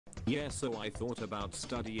Yeah, so I thought about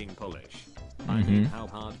studying Polish. I mean, how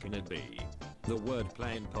hard can it be? The word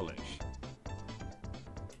plain Polish.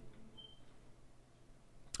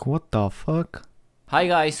 What the fuck? Hi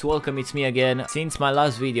guys, welcome, it's me again. Since my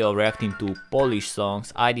last video reacting to Polish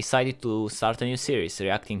songs, I decided to start a new series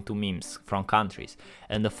reacting to memes from countries.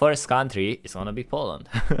 And the first country is gonna be Poland.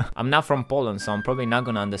 I'm not from Poland, so I'm probably not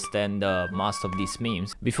gonna understand most of these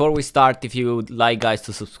memes. Before we start, if you would like guys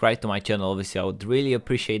to subscribe to my channel, obviously I would really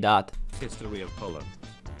appreciate that. History of Poland.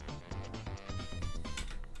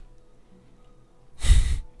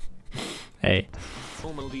 Hey.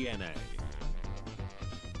 Formal DNA.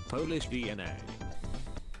 Polish DNA.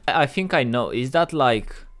 I think I know. Is that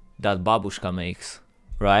like that babushka makes,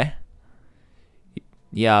 right?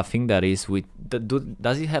 Yeah, I think that is. With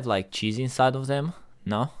does it have like cheese inside of them?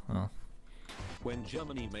 No. Oh. When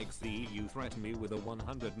Germany makes the EU threaten me with a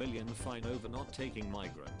 100 million fine over not taking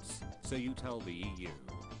migrants, so you tell the EU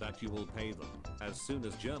that you will pay them as soon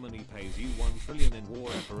as Germany pays you 1 trillion in war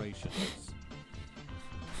reparations.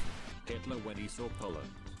 Hitler when he saw Poland.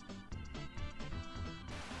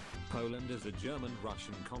 Poland is a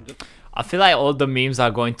German-Russian conflict. I feel like all the memes are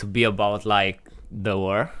going to be about like the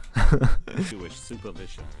war. Jewish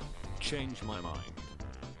supervision. Change my mind.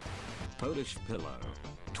 Polish pillow.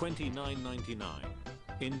 29.99.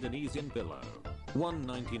 Indonesian pillow.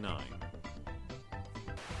 1.99.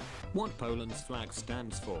 What Poland's flag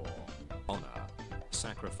stands for? Honor.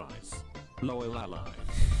 Sacrifice. Loyal allies.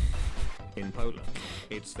 In Poland,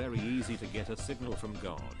 it's very easy to get a signal from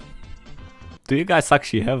God. Do you guys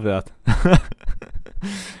actually have that?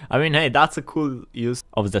 I mean, hey, that's a cool use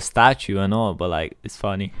of the statue and all, but like, it's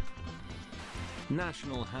funny.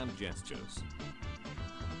 National hand gestures.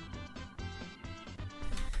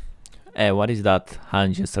 Hey, what is that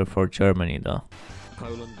hand gesture for Germany though?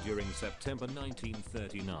 Poland during September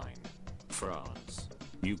 1939. France.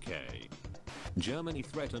 UK. Germany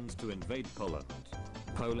threatens to invade Poland.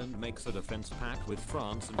 Poland makes a defense pact with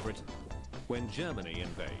France and Britain. When Germany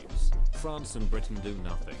invades, France and Britain do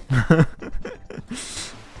nothing.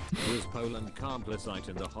 Was Poland complicit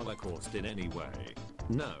in the Holocaust in any way?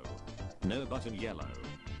 No. No button yellow.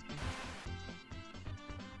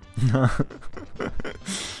 Bruh.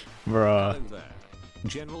 Hello there.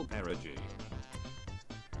 General Perigi.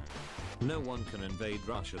 No one can invade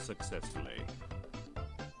Russia successfully.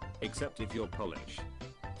 Except if you're Polish.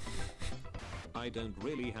 I don't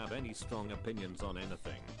really have any strong opinions on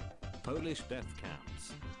anything. Polish death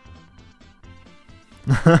camps.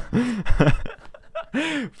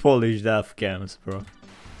 Polish death camps, bro.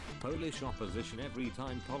 Polish opposition every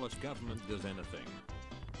time Polish government does anything.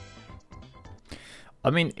 I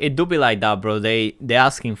mean, it do be like that, bro. They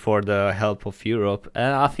asking for the help of Europe,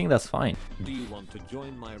 and I think that's fine. Do you want to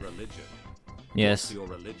join my religion? Yes. What's your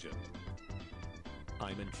religion?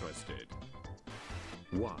 I'm interested.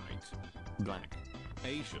 White, black,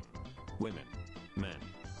 Asian, women, men.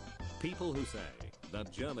 People who say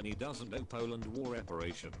that Germany doesn't owe Poland war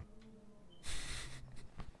reparation.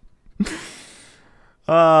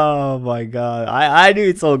 Oh my god. I knew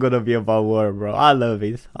it's all gonna be about war, bro. I love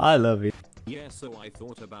it. I love it. Yeah, so I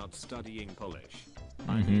thought about studying Polish.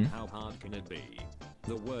 I mean, how hard can it be?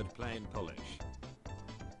 The word plain Polish.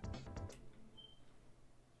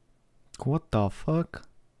 What the fuck?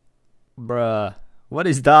 Bruh. What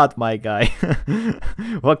is that, my guy?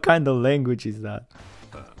 What kind of language is that?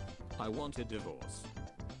 I want a divorce.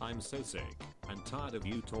 I'm so sick and tired of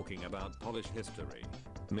you talking about Polish history.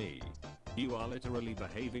 Me. You are literally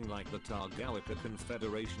behaving like the Targowica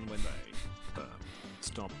Confederation when they...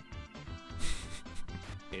 stop.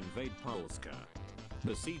 Invade Polska.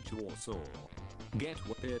 Besiege Warsaw. Get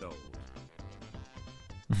weird old.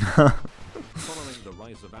 Following the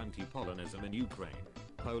rise of anti-Polonism in Ukraine,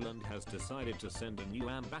 Poland has decided to send a new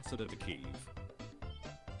ambassador to Kyiv.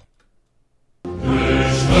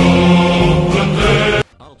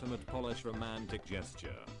 Ultimate Polish romantic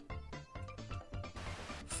gesture.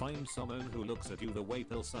 Find someone who looks at you the way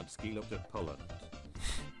Pilsudski looked at Poland.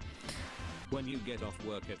 When you get off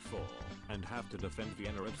work at 4 and have to defend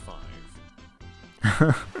Vienna at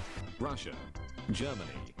 5. Russia,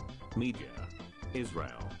 Germany, media,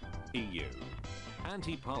 Israel, EU,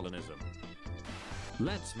 anti-Polonism.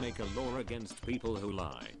 Let's make a law against people who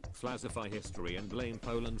lie, falsify history and blame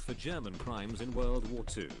Poland for German crimes in World War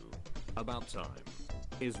II. About time.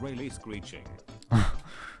 Israeli screeching.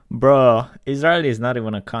 Bro, Israel is not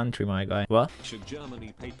even a country, my guy. What? Should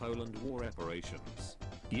Germany pay Poland war reparations?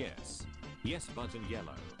 Yes. Yes button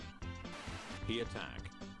yellow. He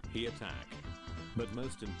attack. He attack. But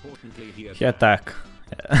most importantly he attack. He attack.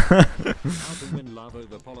 How to win love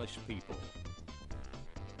over Polish people.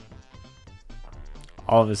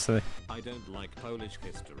 Obviously. I don't like Polish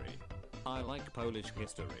history. I like Polish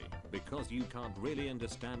history because you can't really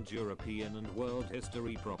understand European and world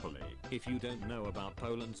history properly if you don't know about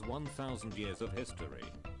Poland's 1000 years of history.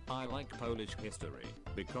 I like Polish history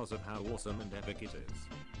because of how awesome and epic it is.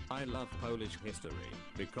 I love Polish history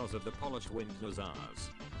because of the Polish wind hussars.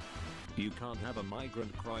 You can't have a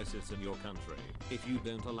migrant crisis in your country if you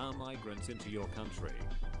don't allow migrants into your country.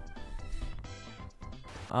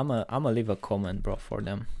 I'ma leave a comment, bro, for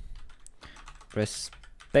them.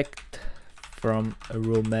 Respect from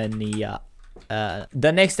Romania.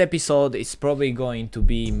 The next episode is probably going to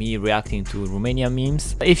be me reacting to Romania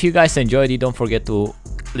memes. If you guys enjoyed it, don't forget to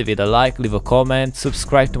leave it a like, leave a comment,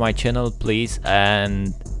 subscribe to my channel please,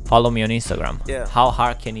 and follow me on Instagram. Yeah. How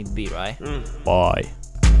hard can it be, right? Bye.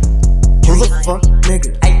 Who the fuck,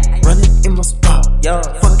 nigga? Running in my spot.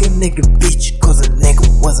 Fucking nigga, bitch, cause a nigga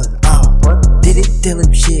wasn't out. Didn't tell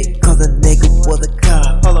him shit, cause a nigga was a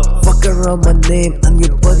cop. Fuck around my name, and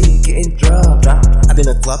your buddy getting dropped. I been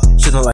a club, shouldn't like.